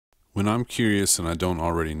When I'm curious and I don't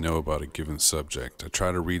already know about a given subject, I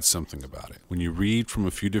try to read something about it. When you read from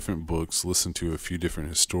a few different books, listen to a few different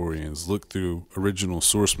historians, look through original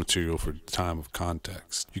source material for time of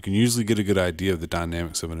context, you can usually get a good idea of the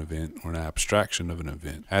dynamics of an event or an abstraction of an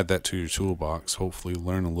event. Add that to your toolbox, hopefully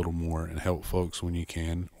learn a little more and help folks when you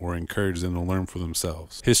can, or encourage them to learn for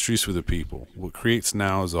themselves. History's for the people. What creates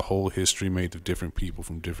now is a whole history made of different people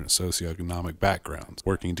from different socioeconomic backgrounds,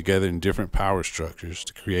 working together in different power structures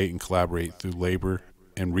to create and collaborate through labor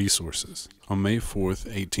and resources. On May 4th,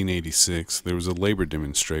 1886, there was a labor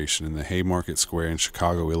demonstration in the Haymarket Square in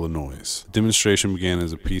Chicago, Illinois. The demonstration began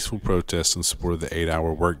as a peaceful protest in support of the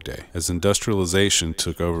 8-hour workday. As industrialization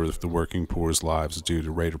took over the working poor's lives due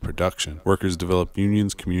to rate of production, workers developed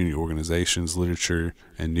unions, community organizations, literature,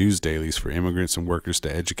 and news dailies for immigrants and workers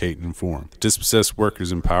to educate and inform. The dispossessed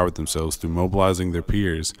workers empowered themselves through mobilizing their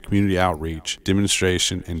peers, community outreach,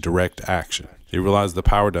 demonstration, and direct action. They realized the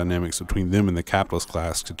power dynamics between them and the capitalist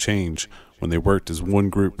class could change when they worked as one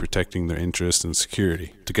group protecting their interests and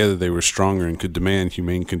security. Together they were stronger and could demand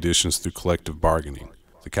humane conditions through collective bargaining.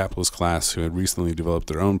 The capitalist class, who had recently developed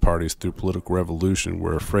their own parties through political revolution,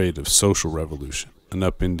 were afraid of social revolution, an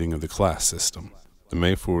upending of the class system. The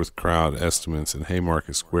May 4th crowd estimates in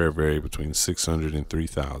Haymarket Square vary between 600 and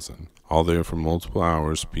 3,000. All there for multiple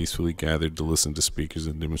hours, peacefully gathered to listen to speakers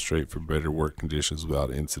and demonstrate for better work conditions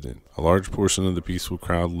without incident. A large portion of the peaceful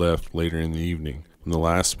crowd left later in the evening. When the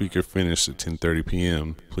last speaker finished at 10:30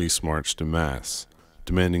 p.m., police marched en masse,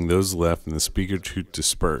 demanding those left and the speaker to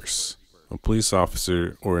disperse. A police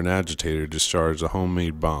officer or an agitator discharged a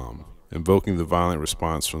homemade bomb, invoking the violent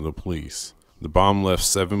response from the police. The bomb left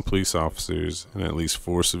 7 police officers and at least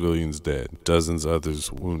 4 civilians dead, dozens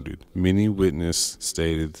others wounded. Many witnesses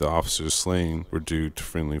stated the officers slain were due to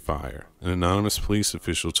friendly fire. An anonymous police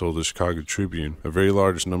official told the Chicago Tribune a very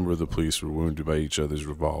large number of the police were wounded by each other's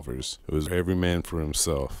revolvers. It was every man for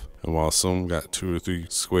himself, and while some got 2 or 3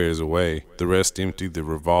 squares away, the rest emptied their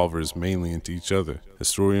revolvers mainly into each other.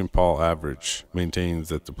 Historian Paul Average maintains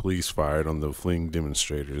that the police fired on the fleeing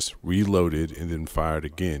demonstrators, reloaded, and then fired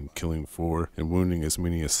again, killing 4 and wounding as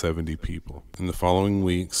many as 70 people. In the following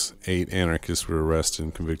weeks, 8 anarchists were arrested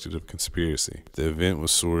and convicted of conspiracy. The event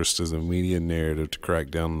was sourced as a media narrative to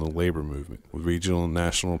crack down on the labor movement, with regional and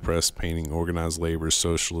national press painting organized labor,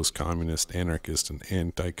 socialist, communist, anarchist, and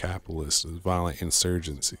anti-capitalist as violent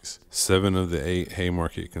insurgencies. 7 of the 8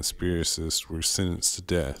 Haymarket conspiracists were sentenced to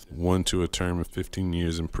death, 1 to a term of 15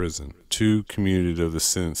 years in prison. 2 commuted of the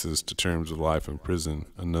sentences to terms of life in prison.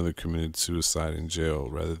 Another committed suicide in jail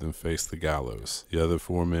rather than face the gallows. The other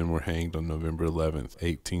 4 men were hanged on November 11th,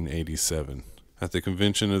 1887. At the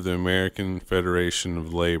convention of the American Federation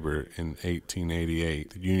of Labor in 1888,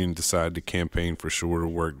 the union decided to campaign for shorter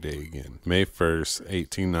workday again. May 1st,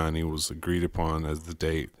 1890 was agreed upon as the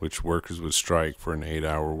date which workers would strike for an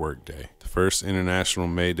 8-hour workday. The first International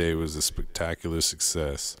May Day was a spectacular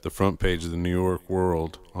success. The front page of the New York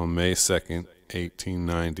World on May 2nd,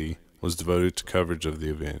 1890 was devoted to coverage of the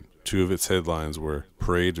event. 2 of its headlines were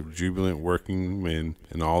Parade of Jubilant Working Men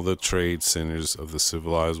in All the Trade Centers of the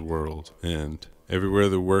Civilized World, and Everywhere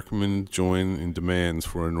the Workmen Join in Demands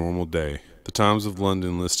for a Normal Day. The Times of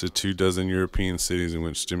London listed 24 European cities in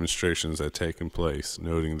which demonstrations had taken place,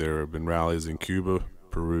 noting there have been rallies in Cuba,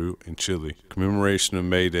 Peru, and Chile. Commemoration of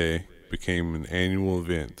May Day became an annual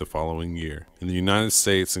event the following year. In the United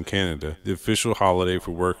States and Canada, the official holiday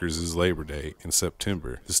for workers is Labor Day in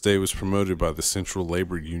September. This day was promoted by the Central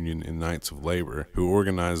Labor Union and Knights of Labor, who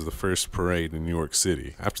organized the first parade in New York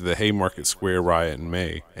City. After the Haymarket Square riot in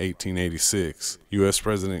May 1886, U.S.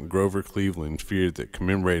 President Grover Cleveland feared that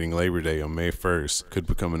commemorating Labor Day on May 1st could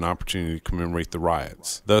become an opportunity to commemorate the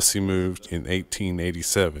riots. Thus, he moved in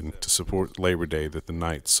 1887 to support Labor Day that the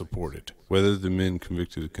Knights supported. Whether the men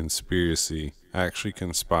convicted of conspiracy actually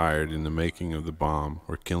conspired in the making of the bomb,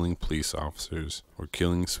 or killing police officers, or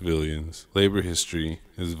killing civilians, labor history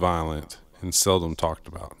is violent and seldom talked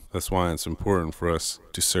about. That's why it's important for us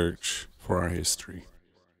to search for our history.